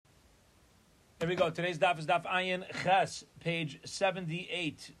Here we go. Today's daf is daf Ayin Ches, page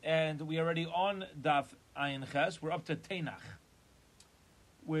 78. And we are already on daf Ayin Ches. We're up to Tenach,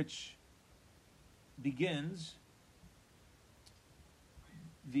 which begins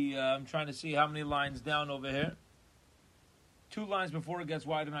I'm trying to see how many lines down over here. 2 lines before it gets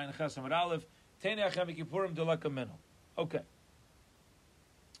wider, Ayin Ches Amud Aleph. Tenach Yom Kippurim Deleka Minol. Okay.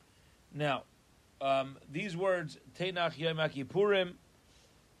 Now, these words, Tenach Yom Kippurim,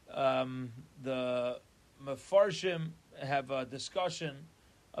 the Mefarshim have a discussion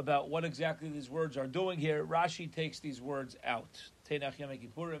about what exactly these words are doing here. Rashi takes these words out. Tenach Yom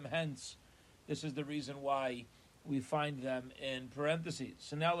Kippurim, hence, this is the reason why we find them in parentheses.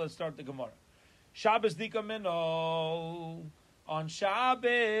 So now let's start the Gemara. Shabbos Dika Minol. On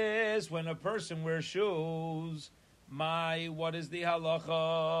Shabbos, when a person wears shoes, what is the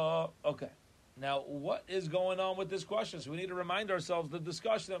halacha? Okay. Now, what is going on with this question? So we need to remind ourselves the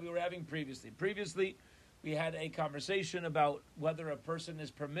discussion that we were having previously. Previously, we had a conversation about whether a person is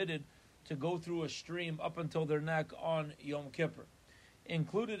permitted to go through a stream up until their neck on Yom Kippur.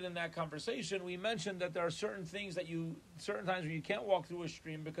 Included in that conversation, we mentioned that there are certain times where you can't walk through a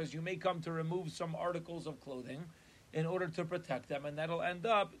stream because you may come to remove some articles of clothing in order to protect them, and that'll end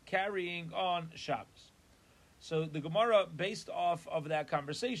up carrying on Shabbos. So the Gemara, based off of that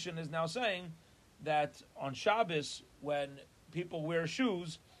conversation, is now saying that on Shabbos, when people wear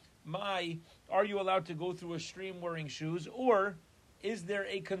shoes, are you allowed to go through a stream wearing shoes, or is there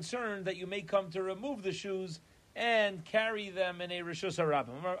a concern that you may come to remove the shoes and carry them in a Rishus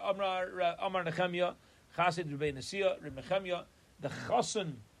HaRabim? Amar Nechemya, Chassid Rebbe Nesiya, Rebbe Nechemya, the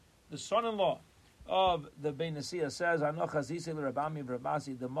Chassan, the son-in-law of the Bein Nesiya says, Anoch Hazisi l'Rabami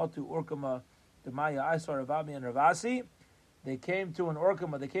v'Ravasi, the Motu Urkama, the Maya Isar Ravami and Ravasi. They came to an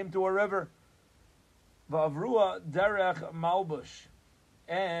Urkama, they came to a river, V'avrua Derech Malbush,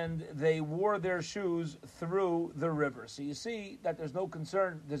 and they wore their shoes through the river. So you see that there's no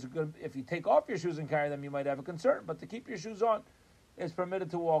concern. If you take off your shoes and carry them, you might have a concern, but to keep your shoes on, it's permitted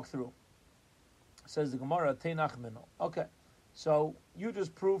to walk through. Says the Gemara, Tenach Minol. Okay, so you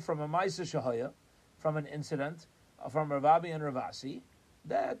just proved from a Maisa Shahaya, from an incident, from Ravabi and Ravasi,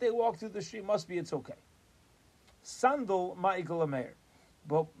 that they walk through the stream. Must be it's okay. Sandal Ma'ikal Ameir.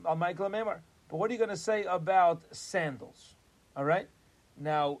 But what are you going to say about sandals? All right?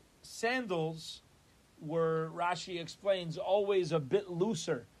 Now, sandals were, Rashi explains, always a bit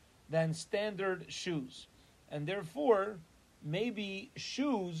looser than standard shoes. And therefore, maybe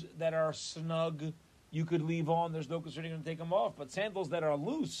shoes that are snug, you could leave on. There's no concern you're going to take them off. But sandals that are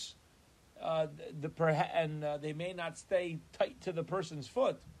loose, they may not stay tight to the person's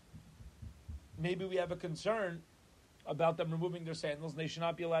foot. Maybe we have a concern about them removing their sandals, and they should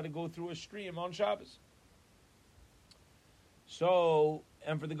not be allowed to go through a stream on Shabbos. So,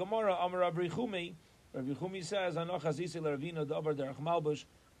 and for the Gemara, Amar Rabbi Chumi says, Anoch Hazisi l'Ravina d'Avar derech Malbush.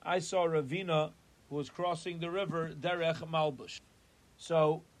 I saw Ravina who was crossing the river derech Malbush.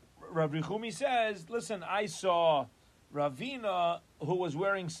 So, Rabbi Chumi says, listen, I saw Ravina, who was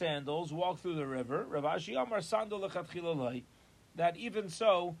wearing sandals, walk through the river. Rav Ashi Amar Sandal lechatchila lai. That even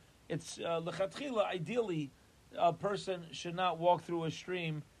so, it's lechatchila. Ideally, a person should not walk through a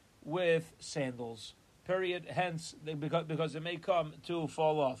stream with sandals. Period. Hence, because it may come to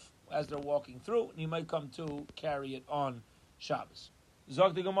fall off as they're walking through, and you might come to carry it on Shabbos.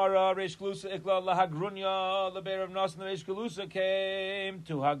 Zok the Gemara, Reish Galusa Ikla LaHagrunya, the Bear of Nas and Reish Galusa came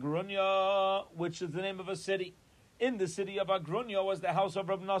to Hagrunya, which is the name of a city. In the city of Hagrunya was the house of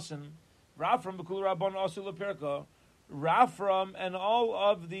Rab Nasan. Rafram B'Kul Rabban Asu L'Perka. Rafram and all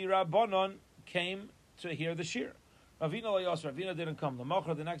of the Rabbanon came to hear the shir. Ravina Layos, Ravina didn't come. The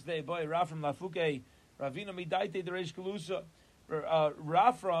Machar the next day, boy, Rafram Lafuke, Ravina Midaite the Reish Galusa.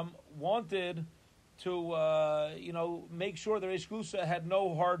 Rafram wanted to, make sure the Reish Galusa had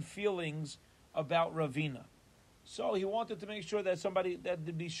no hard feelings about Ravina. So he wanted to make sure that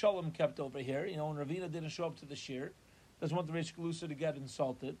there'd be shalom kept over here. When Ravina didn't show up to the shir, doesn't want the Reish Galusa to get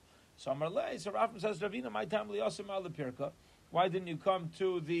insulted. So Rafram says, Ravina, my time liyasim al pirka. Why didn't you come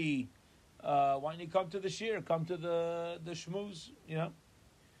to the shir? Come to the shmuz,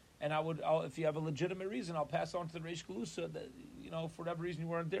 And if you have a legitimate reason, I'll pass on to the Reish Galusa that, for whatever reason you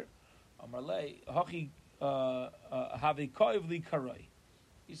weren't there. Amarle, hachi havi koivli karai.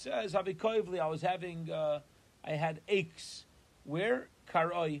 He says, havi koivli, I had aches. Where?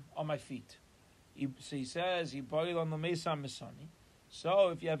 Karai, on my feet. So he says, he boil on the mesam misani. So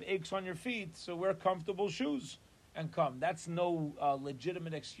if you have aches on your feet, so wear comfortable shoes and come. That's no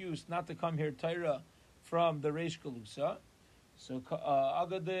legitimate excuse not to come here Torah from the Reish Galusa. So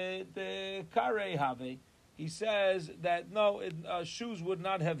aga de kare have. He says that no, shoes would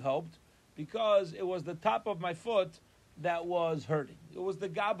not have helped because it was the top of my foot that was hurting. It was the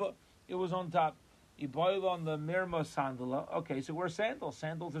gaba. It was on top. You boil on the mirma sandala. Okay, so we're sandals.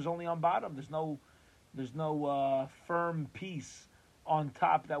 Sandals is only on bottom. There's no firm piece on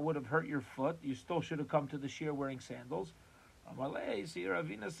top that would have hurt your foot. You still should have come to the shear wearing sandals. Amalei, see,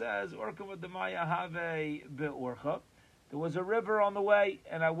 Ravina says, Orka v'demaya have be'orcha. There was a river on the way,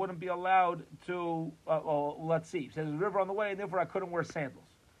 and I wouldn't be allowed to. Let's see. He says there's a river on the way, and therefore I couldn't wear sandals.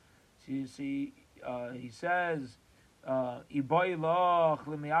 So you see, he says, you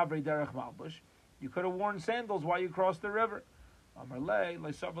could have worn sandals while you crossed the river.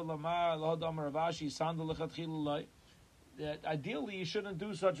 Ideally, you shouldn't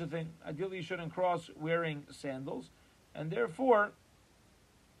do such a thing. Ideally, you shouldn't cross wearing sandals, and therefore,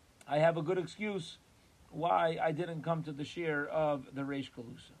 I have a good excuse why I didn't come to the shir of the Reish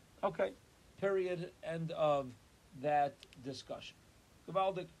Kalusa. Okay, period, end of that discussion.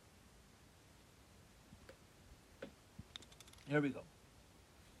 Gavaldik. Here we go.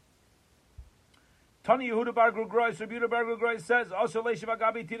 Tani Yehuda Bar Grugrois, Rabbi Yehuda Bar Grugrois says, also Leishav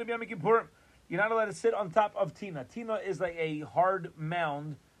Agabi Tina B'Yom Kippurim. You're not allowed to sit on top of Tina. Tina is like a hard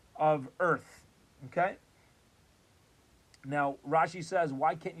mound of earth. Okay? Now, Rashi says,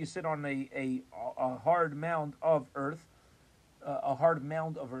 why can't you sit on a hard mound of earth? A hard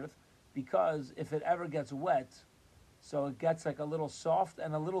mound of earth? Because if it ever gets wet, so it gets like a little soft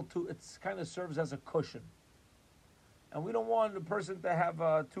and a little too, it kind of serves as a cushion. And we don't want the person to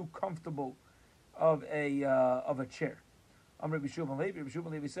have too comfortable of a chair. Rabbi Shimon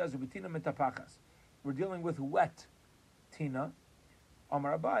Levi says, we're dealing with wet tina.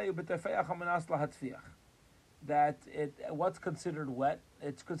 That what's considered wet?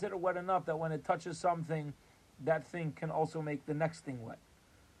 It's considered wet enough that when it touches something, that thing can also make the next thing wet.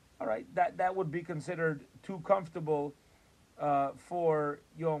 All right, that would be considered too comfortable for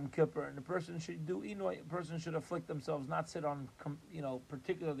Yom Kippur, and the person should do inoy. A person should afflict themselves, not sit on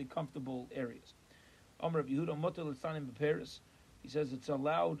particularly comfortable areas. He says it's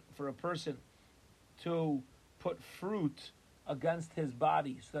allowed for a person to put fruit against his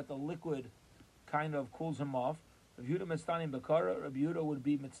body so that the liquid kind of cools him off. Rabbi Yehuda mitstanim bekara. Rabbi Yehuda would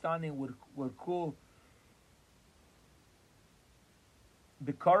be mitstanim would cool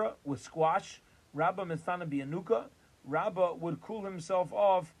bekara with squash. Rabba mitstanim biyanuka. Rabba would cool himself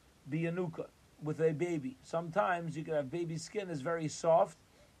off biyanuka with a baby. Sometimes you could have baby skin is very soft,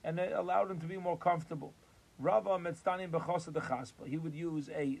 and it allowed him to be more comfortable. Rabba mitstanim bechosa de chaspa. He would use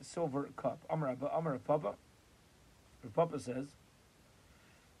a silver cup. Amar Papa. Papa says,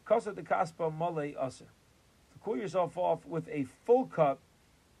 Kosa de kaspa male aser. To cool yourself off with a full cup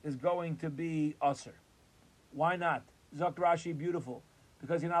is going to be aser. Why not? Zok Rashi, beautiful.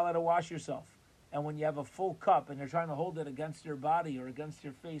 Because you're not allowed to wash yourself. And when you have a full cup and you're trying to hold it against your body or against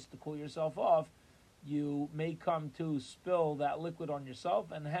your face to cool yourself off, you may come to spill that liquid on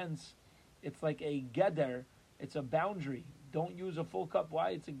yourself, and hence it's like a geder, it's a boundary. Don't use a full cup.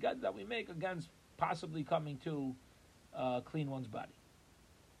 Why? It's a geder that we make against possibly coming to clean one's body.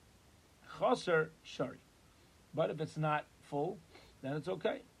 Chaser shari. But if it's not full, then it's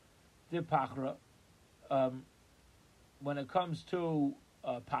okay. The pachra, when it comes to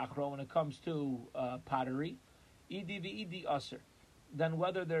pachra, when it comes to pottery, idi v'idi aser. Then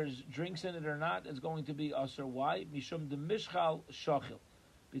whether there's drinks in it or not, it's going to be aser. Why? Mishum de mishchal shachil.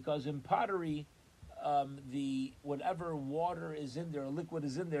 Because in pottery, the whatever water is in there, liquid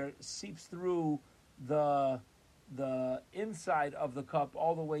is in there, seeps through the inside of the cup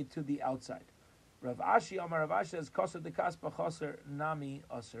all the way to the outside. Rav Ashi Amar Rav Ashi says, Kosa de kaspa chaser nami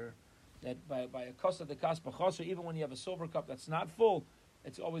aser. That by a kosa de kaspa chaser, even when you have a silver cup that's not full,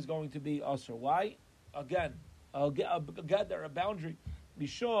 it's always going to be aser. Why? Again, a boundary.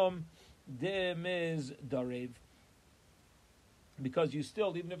 Mishum de miz darev. Because you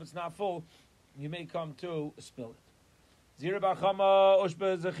still, even if it's not full, you may come to spill it. Zira bar Chama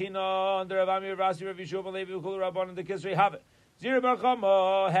ushbe zechina under Rav Ami Rav Asi Rav Yishuv Levi Ukul Rabban and the Kisrei have it. Zira bar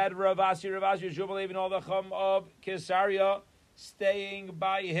Chama had Rav Asi Yishuv Levi and all the Chum of Kisaria staying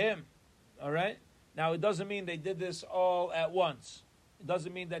by him. All right. Now it doesn't mean they did this all at once. It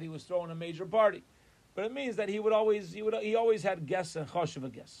doesn't mean that he was throwing a major party, but it means that he always had guests and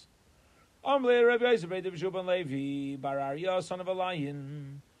choshev guests. Amle Rabbi Yosef Yishuv Levi bar Arya son of a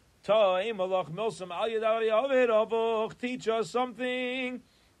lion. Teach us something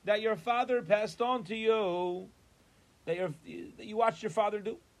that your father passed on to you, that you watched your father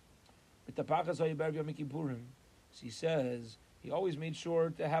do. So he says he always made sure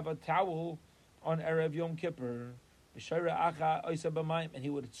to have a towel on Erev Yom Kippur, and he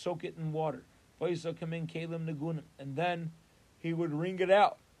would soak it in water, and then he would wring it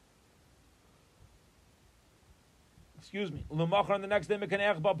out. Excuse me. L'machar on the next day,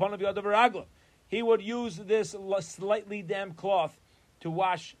 mekaneach ba'panav yadav v'raglav. He would use this slightly damp cloth to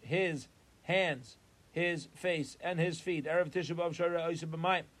wash his hands, his face, and his feet. Erev Tisha B'av shara oiseh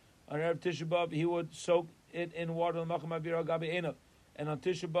b'mayim. On Erev Tisha B'av, he would soak it in water. L'machar ma'avir al gabi einav. And on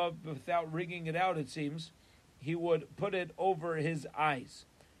Tisha B'av, without wringing it out, it seems, he would put it over his eyes.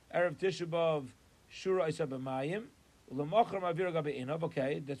 Erev Tisha B'av shura oiseh b'mayim. L'machar ma'avir al gabi einav.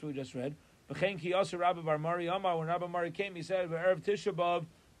 Okay, that's what we just read. V'chein ki yasser Rabbi Bar Mari Amar. When Rabbi Mari came, he said, Erev Tisha B'av,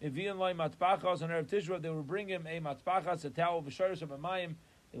 Evian loy matpachas. On Erev Tisha B'av, they would bring him a matpachas, a towel, v'shayros b'mayim.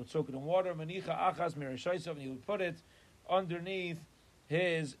 They would soak it in water, manicha achas mirashaysav, and he would put it underneath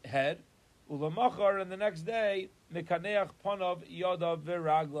his head. Ulamachar, and the next day, mekaneach panav yadav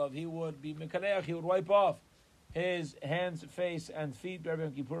v'raglav. He would be mekaneach, he would wipe off his hands, face, and feet,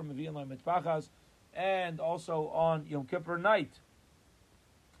 and also on Yom Kippur night.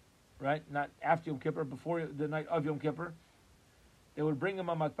 Right? Not after Yom Kippur, before the night of Yom Kippur. They would bring him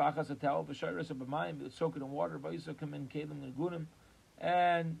a matpachas, a towel, v'shayros b'mayim. They would soak it in water, v'yisakim and kelim negunim,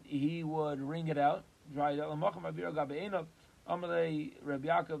 and he would wring it out, dry it out. Amalei Rabbi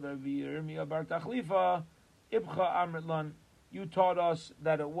Yaakov, Rabbi Yirmiyah Bar Tachlifa, Ibcha Amritlan. You taught us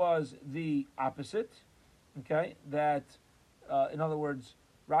that it was the opposite. Okay, that in other words,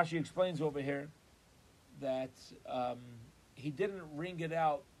 Rashi explains over here that he didn't wring it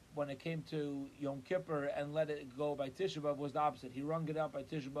out when it came to Yom Kippur and let it go by Tisha B'av. Was the opposite. He wrung it out by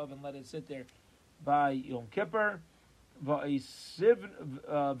Tisha B'av and let it sit there by Yom Kippur. Va'isivnach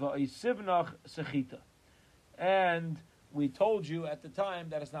sechita. And we told you at the time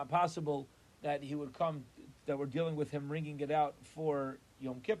that it's not possible that he would come, that we're dealing with him wringing it out for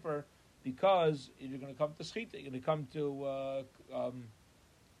Yom Kippur, because you're going to come to Schita. You're going to come to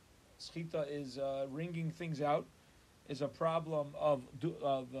Schita is wringing things out, is a problem of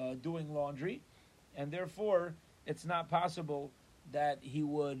doing laundry, and therefore it's not possible that he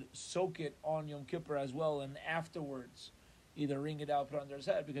would soak it on Yom Kippur as well and afterwards either wring it out, put it under his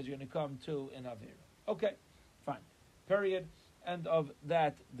head, because you're going to come to an Avir. Okay, fine. Period. End of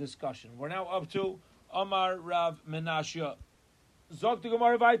that discussion. We're now up to Amar Rav Menashe. Zok to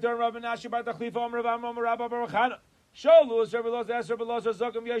Gemara Vayter Rav Menashe Bar Tachlifa Amar Rav Amar Rav Baruch Hana. Sholus Rabbi Loz Esher Beloz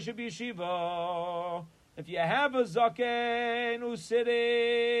Zokim Yeshiv Yeshiva. If you have a zaken who's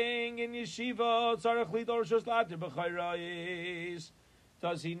sitting in yeshiva, tzarech lidor shos later b'chayrayis.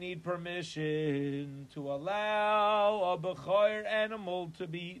 Does he need permission to allow a b'chayr animal to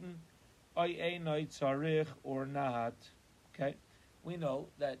be eaten? Einay tzarech or not? Okay, we know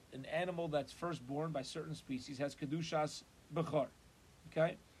that an animal that's first born by certain species has kedushas b'char.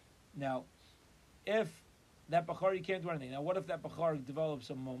 Okay, now if that b'char you can't do anything. Now what if that b'char develops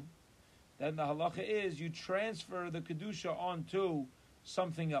a mum? Then the halacha is you transfer the kedusha onto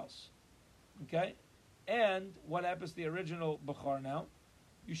something else. Okay, and what happens to the original b'char now?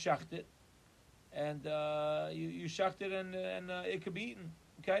 You shacht it, and you shacht it, and it could be eaten.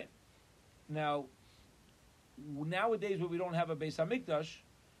 Okay. Now, nowadays when we don't have a Beis Hamikdash,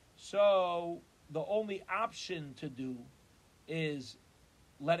 so the only option to do is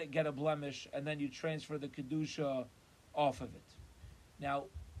let it get a blemish, and then you transfer the kedusha off of it. Now,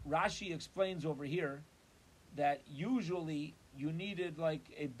 Rashi explains over here that usually you needed like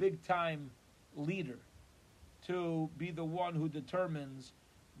a big time leader to be the one who determines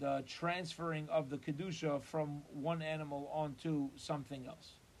the transferring of the kedusha from one animal onto something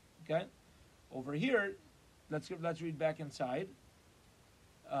else. Okay, over here, let's read back inside.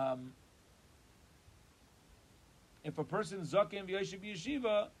 If a person zaken v'yoshev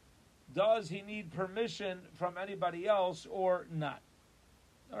yeshiva, does he need permission from anybody else or not?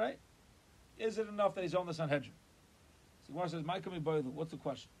 All right, is it enough that he's on the Sanhedrin? So Gemara says, "My kami boilu." What's the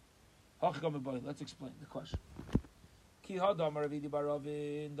question? Let's explain the question. Ki hadam Ravidi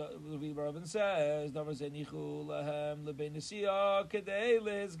Baravin. Ravidi Baravin says, "Davar zenichu lahem lebenesia kedei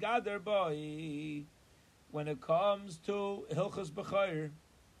lehizgader boi." When it comes to hilchas b'chayr,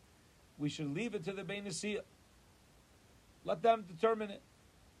 we should leave it to the benesia. Let them determine it.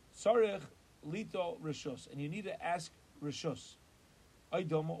 Sarich lito rishus, and you need to ask rishus.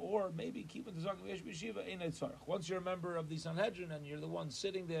 Or maybe keep it to Zaken Yeshiva Einay Tzarech. Once you're a member of the Sanhedrin and you're the one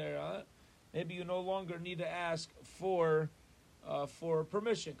sitting there, maybe you no longer need to ask for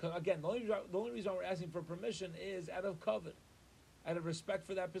permission. Again, the only reason we're asking for permission is out of kavod, out of respect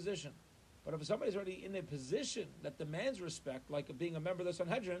for that position. But if somebody's already in a position that demands respect, like being a member of the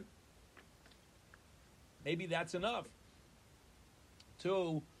Sanhedrin, maybe that's enough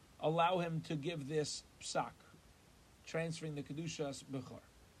to allow him to give this psak, transferring the kedushas b'char.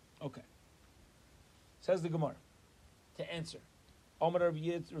 Okay. Says the Gemara to answer. Omar Rav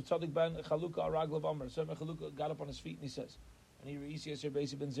Tzadik ben Chaluka Araglav Omar. So Chaluka got up on his feet and he says, and he reads Yisrael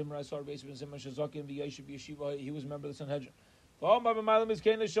Beis ben Zimra. I saw Beis ben Zimra Shazakim v'Yeshiv Yeshiva. He was a member of the Sanhedrin. Omar b'Malam is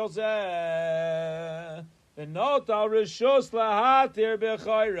Kain Shalzeh. V'not al Rishos lahatir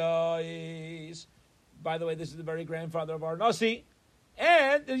b'chayros. By the way, this is the very grandfather of our Nasi,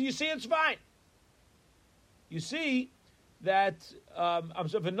 and you see, it's fine. You see that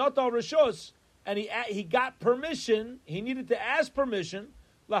v'not al Rishos, and he got permission. He needed to ask permission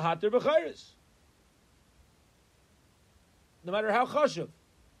lahatir b'chayros. No matter how chashuv.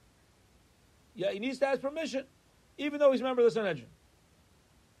 Yeah, he needs to ask permission, even though he's a member of the Sanhedrin.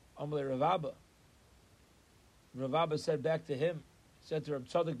 Amalei Rav Abba. Rav Abba said back to him, said to Reb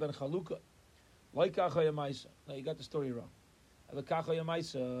Tzadik ben Chaluka, Loikacha Yamaisa. No, you got the story wrong. Loikacha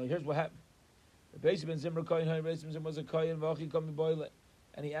Yamaisa, here's what happened. Beis ben Zimra Kohen, Beis ben Zimra was a Kohen, V'achi Komi Boile.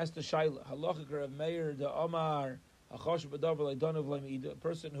 And he asked the Shaila, Halacha Rav Meir de Omar, Achosh B'davar Leidonav Leimid, a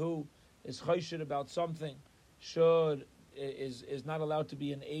person who is chayshid about something is not allowed to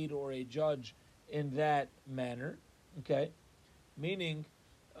be an aid or a judge in that manner, okay? Meaning,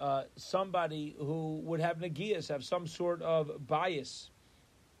 somebody who would have nagias, have some sort of bias.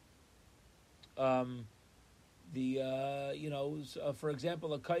 For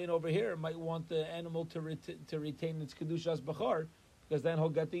example, a kayin over here might want the animal to retain its kedushas bachar, because then he'll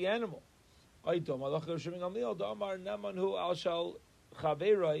get the animal.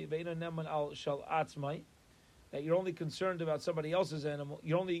 That you're only concerned about somebody else's animal.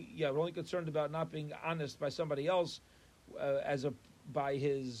 We're only concerned about not being honest by somebody else,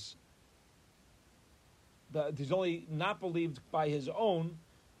 he's only not believed by his own,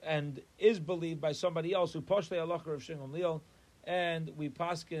 and is believed by somebody else. Who poshle halacha Rav Shimon Gamliel, and we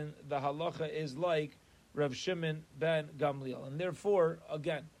paskin the halacha is like Rav Shimon ben Gamliel, and therefore,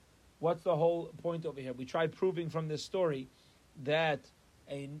 again, what's the whole point over here? We tried proving from this story that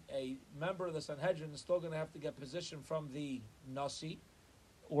a member of the Sanhedrin is still going to have to get position from the Nasi,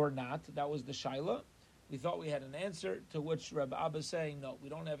 or not. That was the Shaila. We thought we had an answer, to which Reb Abba is saying, no, we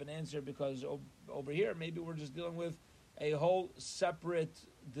don't have an answer, because over here, maybe we're just dealing with a whole separate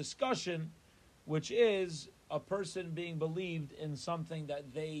discussion, which is a person being believed in something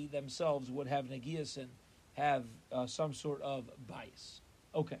that they themselves would have nagias and have some sort of bias.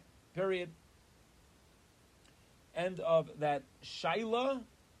 Okay, period. End of that shaila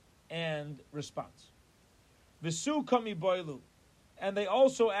and response. V'su kami boilu. And they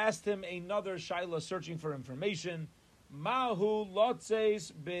also asked him another shaila, searching for information. Mahu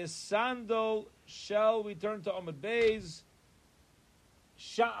lotzes besandal. Shall we turn to Amud Beis?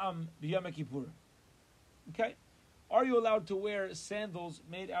 Sha'am b'Yom Kippur. Okay, are you allowed to wear sandals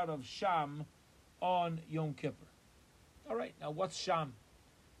made out of sham on Yom Kippur? All right. Now, what's sham?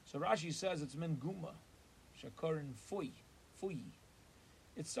 So Rashi says it's min guma, shakarin fui.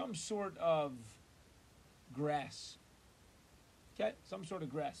 It's some sort of grass. Okay, some sort of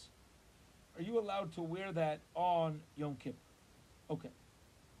grass. Are you allowed to wear that on Yom Kippur? Okay.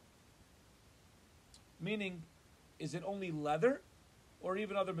 Meaning, is it only leather or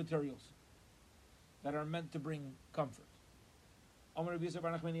even other materials that are meant to bring comfort? I saw Rabbi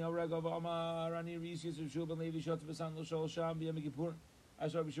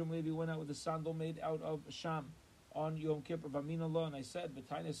Shum Levi went out with a sandal made out of sham on Yom Kippur, and I said,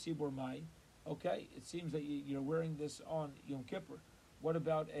 Sibor Mai. Okay, it seems that you're wearing this on Yom Kippur. What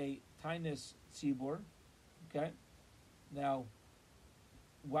about a Tainus Tzibor? Okay, now,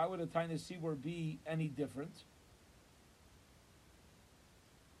 why would a Tainus Tzibor be any different?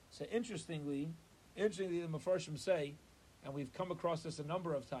 So interestingly, the Mefarshim say, and we've come across this a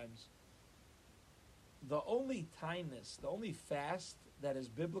number of times, the only Tainus, the only fast that is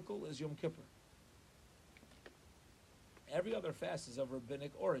biblical is Yom Kippur. Every other fast is of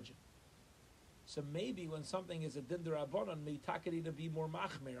rabbinic origin. So maybe when something is a din d'Rabbanan, mitakari to be more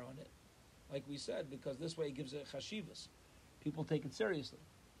machmir on it, like we said, because this way it gives it chashivas. People take it seriously.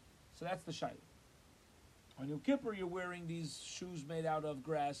 So that's the shayla. On Yom Kippur, you're wearing these shoes made out of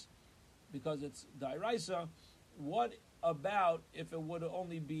grass because it's da'iraisa. What about if it would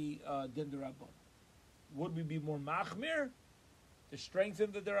only be din d'Rabbanan? Would we be more machmir to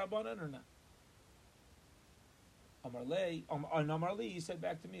strengthen the d'Rabbanan or not? Amarli, he said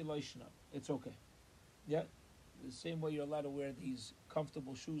back to me, Loishna, it's okay. Yeah? The same way you're allowed to wear these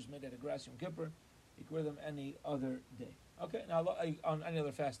comfortable shoes made out of grass Yom Kippur, you can wear them any other day. Okay, now on any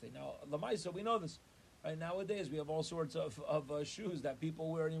other fast day. Now, Lamaisa, we know this. Right, nowadays, we have all sorts of shoes that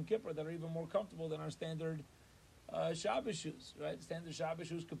people wear in Yom Kippur that are even more comfortable than our standard Shabbos shoes, right? Standard Shabbos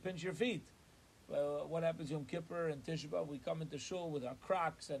shoes could pinch your feet. What happens Yom Kippur and Tisha B'Av? We come into shul with our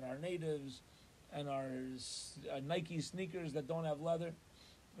Crocs and our natives, and our Nike sneakers that don't have leather,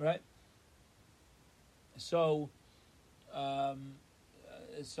 right? So,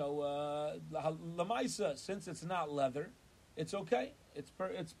 lamaisa, since it's not leather, it's okay. It's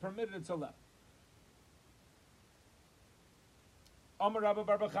permitted. It's allowed. Amar Rabba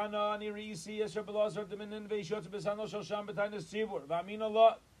Barbachana Nirisi Yesher Belazar Dominin Veishot Besano Shosham Betainas Tzibur V'Amin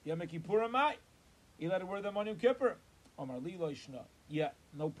Allah Yom Kippurim Mai. He let it wear them on Yom Kippur. Amar Lilo Ishna. Yeah,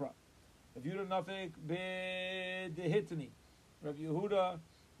 no problem. If you do nothing, B'Hitani. Rav Yehuda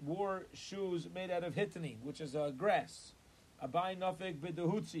wore shoes made out of hitani, which is grass. Abai Nafik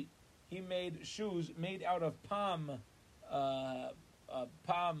B'Dehutzi. He made shoes made out of palm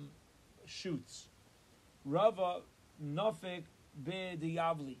shoots. Rava Nafik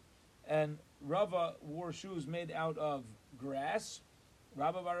B'Diyavli. And Rava wore shoes made out of grass.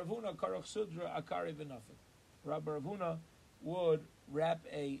 Rabba Baravuna Karach Sudra Akari V'Nafik. Rabba Baravuna would wrap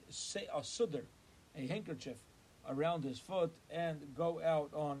a sudr, a handkerchief, around his foot and go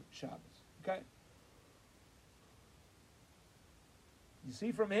out on Shabbos. Okay? You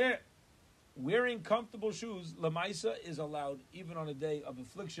see from here, wearing comfortable shoes, lamaisa, is allowed even on a day of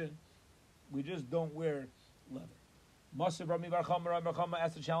affliction. We just don't wear leather. Moshe Rami Bar Chama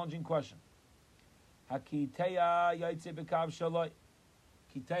asked a challenging question. Hakiteya yaitze b'kav shaloi.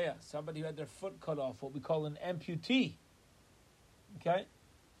 Kiteya, somebody who had their foot cut off, what we call an amputee. Okay?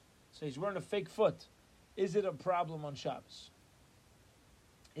 So he's wearing a fake foot. Is it a problem on Shabbos?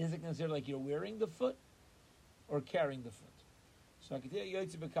 Is it considered like you're wearing the foot or carrying the foot? So an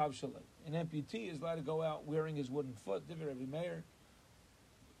amputee is allowed to go out wearing his wooden foot. This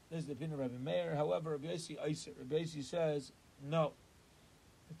is the opinion of Rabbi Meir. However, Rabbi Yossi says no.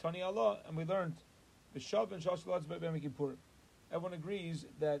 Tani Allah, and we learned everyone agrees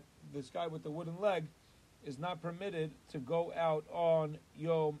that this guy with the wooden leg is not permitted to go out on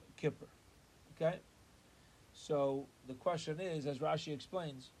Yom Kippur. Okay? So the question is, as Rashi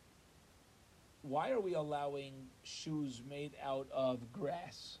explains, why are we allowing shoes made out of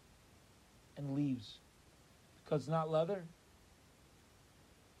grass and leaves? Because it's not leather?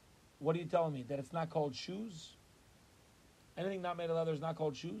 What are you telling me? That it's not called shoes? Anything not made of leather is not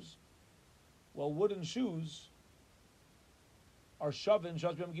called shoes? Well, wooden shoes are shovin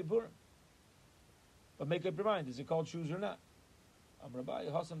Shas B'Yom Kippurim. But make up your mind, is it called shoes or not? Rabbi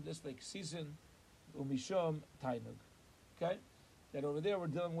Hassam Dislek Sisin Umishom Tainug. Okay? That over there we're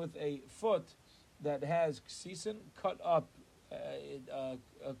dealing with a foot that has ksisin, cut up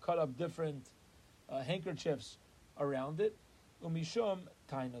different handkerchiefs around it. Umishom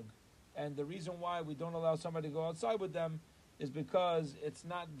Tainug. And the reason why we don't allow somebody to go outside with them is because it's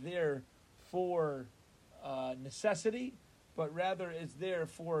not there for necessity, but rather it's there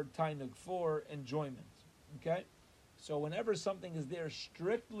for tainug, for enjoyment. Okay? So whenever something is there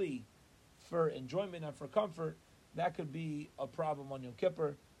strictly for enjoyment and for comfort, that could be a problem on Yom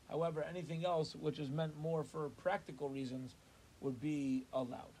Kippur. However, anything else which is meant more for practical reasons would be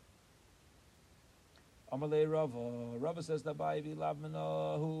allowed. Amalei Rava. Rava says that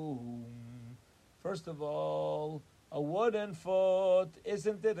first of all, a wooden foot,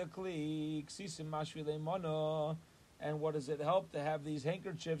 isn't it a kli? Ksisim mashvile mono. And what does it help to have these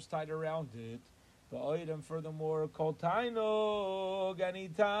handkerchiefs tied around it? And furthermore, kol tainug, any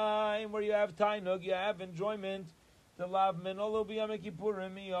time where you have tainug, you have enjoyment. The lav minolo b'yom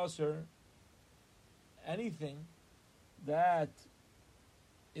kippurim yaser. Anything that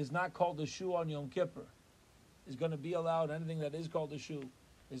is not called a shoe on Yom Kippur is going to be allowed. Anything that is called a shoe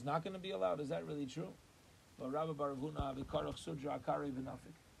is not going to be allowed. Is that really true? But Rabbi Baravuna v'karach sudra akari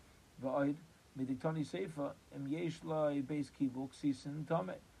v'nafik v'oid miditoni seifa em yesh lai beis kibul ksisin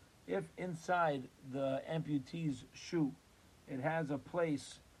tame. If inside the amputee's shoe it has a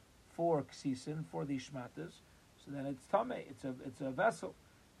place for ksisin, for these shmatas, so then it's tame. It's a vessel.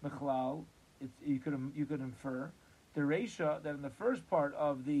 Mechlal. You could infer the Reisha that in the first part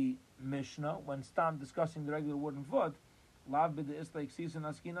of the Mishnah, when Stam discussing the regular wooden foot, lav b'de islay ksisin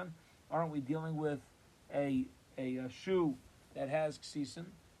askinan, aren't we dealing with a shoe that has ksisin,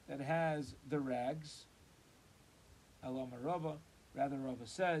 that has the rags? Alama Rava, rather Rava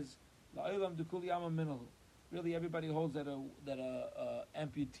says, la'ilam dukuli yama minahu. Really, everybody holds that a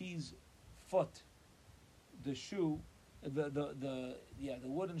amputee's foot, the shoe, the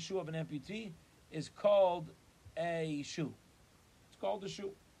wooden shoe of an amputee is called a shoe. It's called a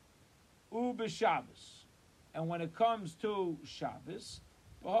shoe. Shabbos. And when it comes to Shabbos,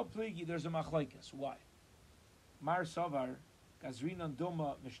 there's a machlekes. Why? Mar Savar, Gazrinan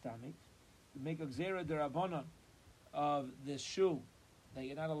Doma Mishtamit, to make a Gzera Derabanan of this shoe, that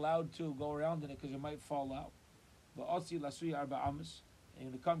you're not allowed to go around in it because it might fall out. But Asi Lasui Arba Amas,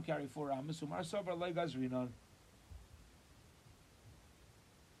 and you come carry 4 amas. Umar Savar Legas Rinon.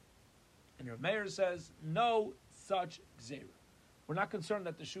 And your mayor says, no such gzeira. We're not concerned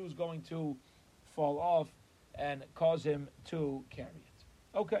that the shoe is going to fall off and cause him to carry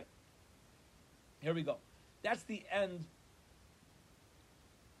it. Okay. Here we go. That's the end.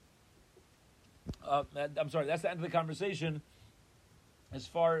 That's the end of the conversation.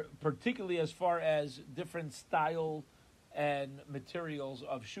 Particularly as far as different style and materials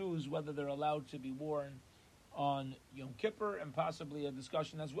of shoes, whether they're allowed to be worn on Yom Kippur, and possibly a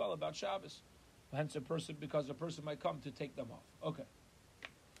discussion as well about Shabbos. Hence, because a person might come to take them off. Okay.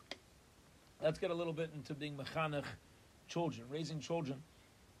 Let's get a little bit into being mechanech children, raising children.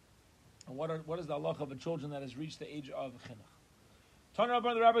 And what is the halacha of a children that has reached the age of chinuch? Tana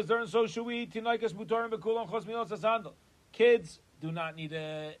Rabban, the rabbis learn, so should we tinaikas mutarim bekulam chos milos asandal. Kids do not need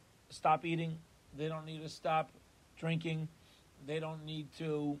to stop eating. They don't need to stop drinking. They don't need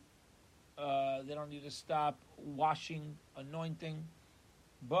to stop washing, anointing,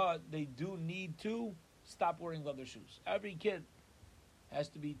 but they do need to stop wearing leather shoes. Every kid has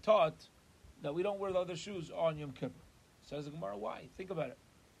to be taught that we don't wear leather shoes on Yom Kippur. Says the Gemara, why? Think about it.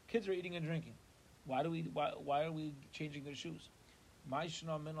 Kids are eating and drinking. Why are we changing their shoes? Somebody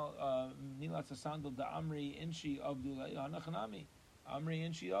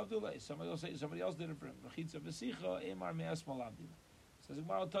will say somebody else did it for him. Says the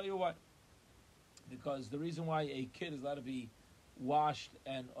Gemara, I'll tell you what. Because the reason why a kid is allowed to be washed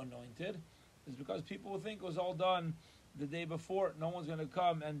and anointed is because people will think it was all done the day before. No one's going to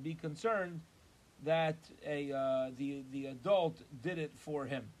come and be concerned that the adult did it for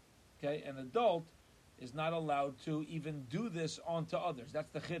him. Okay, an adult is not allowed to even do this onto others. That's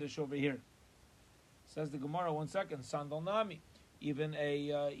the chiddush over here. Says the Gemara, 1 second, sandal nami, even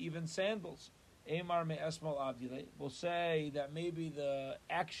sandals. Emar me esmal avdile will say that maybe the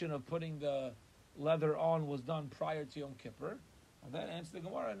action of putting the leather on was done prior to Yom Kippur. And that answers the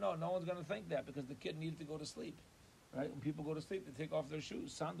Gemara, no one's going to think that because the kid needed to go to sleep. Right? When people go to sleep, they take off their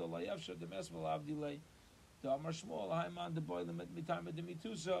shoes. Sandal layavsha demesmal avdile. The Amar Shmuel haiman de boy limit mitame de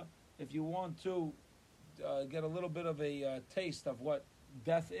mitusa. If you want to get a little bit of a taste of what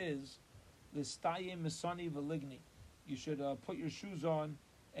death is, l'stayim misani v'ligni. You should put your shoes on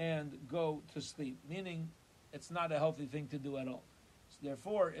and go to sleep. Meaning, it's not a healthy thing to do at all. So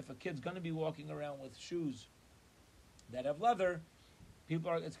therefore, if a kid's going to be walking around with shoes that have leather, it's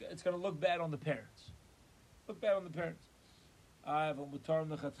going to look bad on the parents. Look bad on the parents. I have a mutarim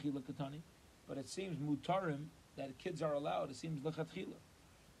lechatchila katani, but it seems mutarim that kids are allowed. It seems lechatchila.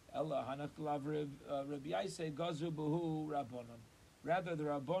 Ella hanach lav Rabbi Yisei gazu buhu rabbanon. Rather, the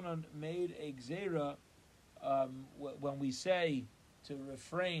rabbanon made a gzeira when we say to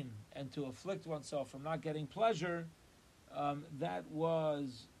refrain and to afflict oneself from not getting pleasure. That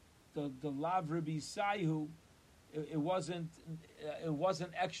was the lav Rabbi Saihu. It wasn't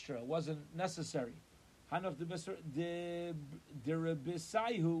extra. It wasn't necessary. Hanach the Rabbi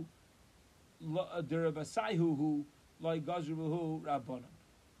Saihu who like gazu buhu rabbanon.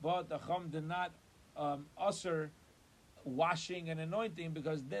 But the Chum did not usher washing and anointing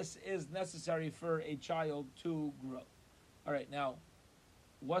because this is necessary for a child to grow. All right, now,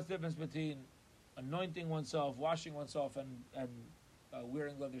 what's the difference between anointing oneself, washing oneself, and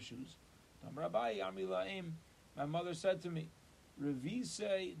wearing leather shoes? My mother said to me, if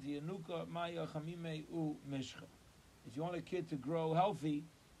you want a kid to grow healthy,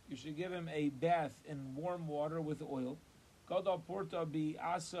 you should give him a bath in warm water with oil. Gadal porta bi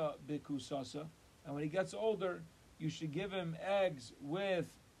asa bikusasa, and when he gets older, you should give him eggs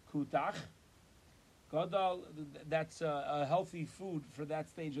with kutach. Gadal, that's a healthy food for that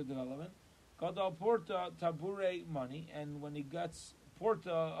stage of development. Gadal porta tabure money, and when he gets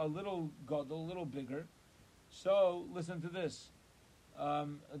porta a little gadol, a little bigger. So listen to this.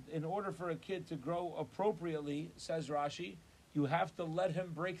 In order for a kid to grow appropriately, says Rashi, you have to let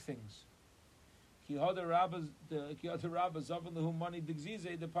him break things. Okay,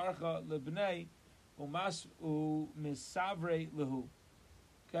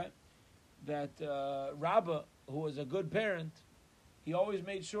 that Rabbah, who was a good parent, he always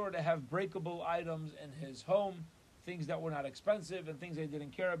made sure to have breakable items in his home, things that were not expensive and things they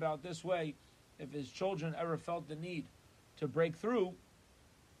didn't care about. This way, if his children ever felt the need to break through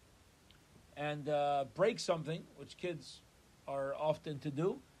and break something, which kids are often to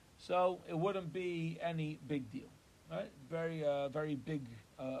do, so it wouldn't be any big deal, right? Very big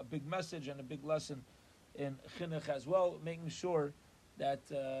message and a big lesson in chinuch as well, making sure that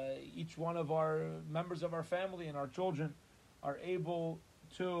each one of our members of our family and our children are able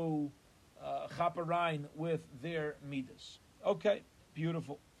to chaperein with their midas. Okay,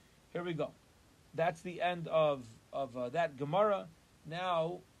 Beautiful. Here we go. That's the end of that Gemara.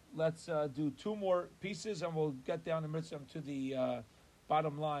 Now let's do two more pieces, and we'll get down in Mitzvah to the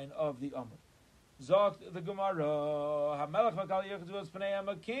bottom line of the Amr. Zogt the Gemara, Hamelech v'Kala Yirchatu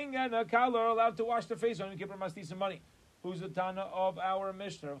Pneim, a king and a kala are allowed to wash their face on Yom Kippur must eat some money. Who's the Tana of our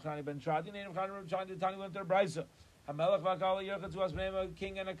Mishnah? Rav Chani ben Tradin, and Rav Chani ben Tradin, Tani went to Brisa. Hamelech v'Kala Yirchatu Pneim, a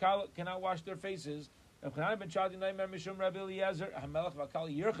king and a kala cannot wash their faces. Rav Chani ben Tradin, Neimer Mishum Rabbi Eliezer, Hamelech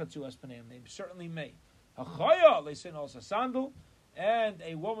v'Kala Yirchatu Pneim, they certainly may. Hachaya, they sin also sandal, and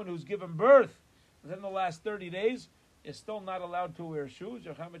a woman who's given birth within the last 30 days is still not allowed to wear shoes.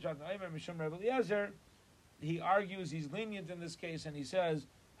 He argues, he's lenient in this case, and he says,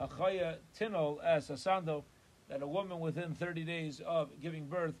 Hachaya tinol as asando, that a woman within 30 days of giving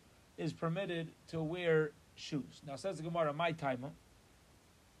birth is permitted to wear shoes. Now says the Gemara, my time,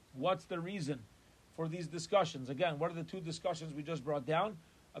 what's the reason for these discussions? Again, what are the two discussions we just brought down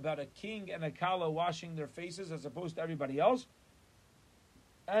about a king and a kala washing their faces as opposed to everybody else?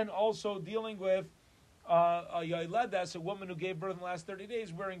 And also dealing with a Yoledes, a woman who gave birth in the last 30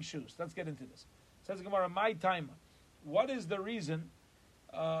 days, wearing shoes. Let's get into this. Says the Gemara, my time. What is the reason?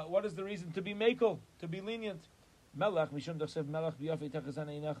 What is the reason to be makel, to be lenient? Melech, it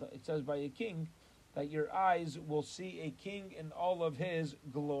says by a king that your eyes will see a king in all of his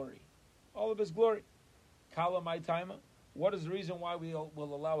glory. All of his glory. Kala, my time. What is the reason why we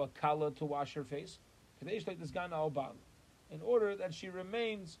will allow a kala to wash her face? In order that she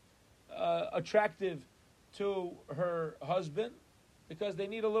remains attractive to her husband, because they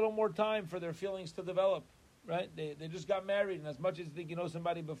need a little more time for their feelings to develop, right? They just got married, and as much as you think you know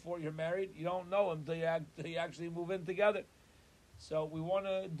somebody before you're married, you don't know them until you actually move in together. So we want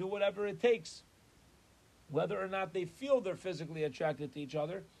to do whatever it takes, whether or not they feel they're physically attracted to each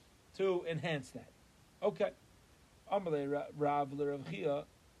other, to enhance that. Okay. Amalei Rav Rav Chia,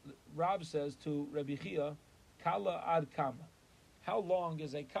 Rav says to Rabbi Chia, Kala ad kama. How long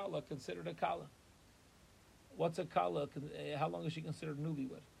is a kala considered a kala? What's a kala? How long is she considered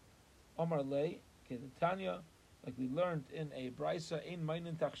newlywed? Omar lei Tanya, like we learned in a brisa, ein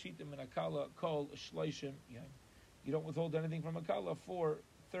meinen tachshitim in a kala kol shloishim yom. You don't withhold anything from a kala for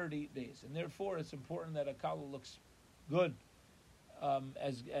 30 days, and therefore it's important that a kala looks good,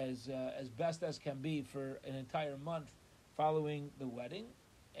 as best as can be for an entire month following the wedding.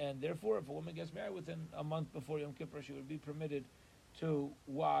 And therefore, if a woman gets married within a month before Yom Kippur, she would be permitted to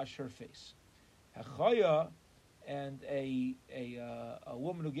wash her face. Hachaya, and a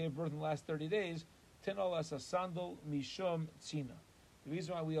woman who gave birth in the last 30 days, tinol as a sandal mishum tzina. The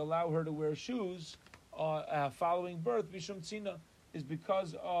reason why we allow her to wear shoes following birth, mishum tzina, is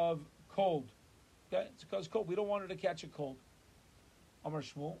because of cold. Okay, it's because cold. We don't want her to catch a cold. Amar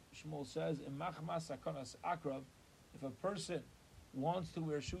Shmuel. Shmuel says, in machmas sakanas akrav, if a person wants to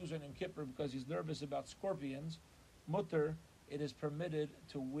wear shoes on Yom Kippur because he's nervous about scorpions, mutter, it is permitted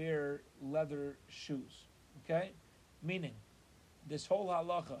to wear leather shoes. Okay? Meaning, this whole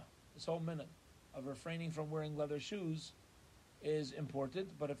halacha, this whole minute of refraining from wearing leather shoes is important,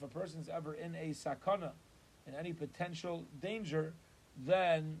 but if a person's ever in a sakana, in any potential danger,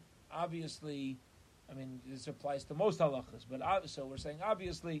 then obviously, I mean, this applies to most halachas, but so we're saying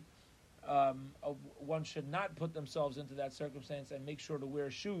obviously one should not put themselves into that circumstance and make sure to wear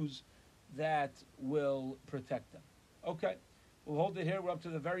shoes that will protect them. Okay, we'll hold it here. We're up to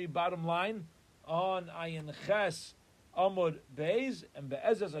the very bottom line on Ayin Ches Amud Beis, and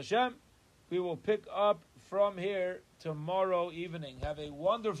Be'ezras Hashem, we will pick up from here tomorrow evening. Have a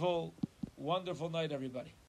wonderful, wonderful night, everybody.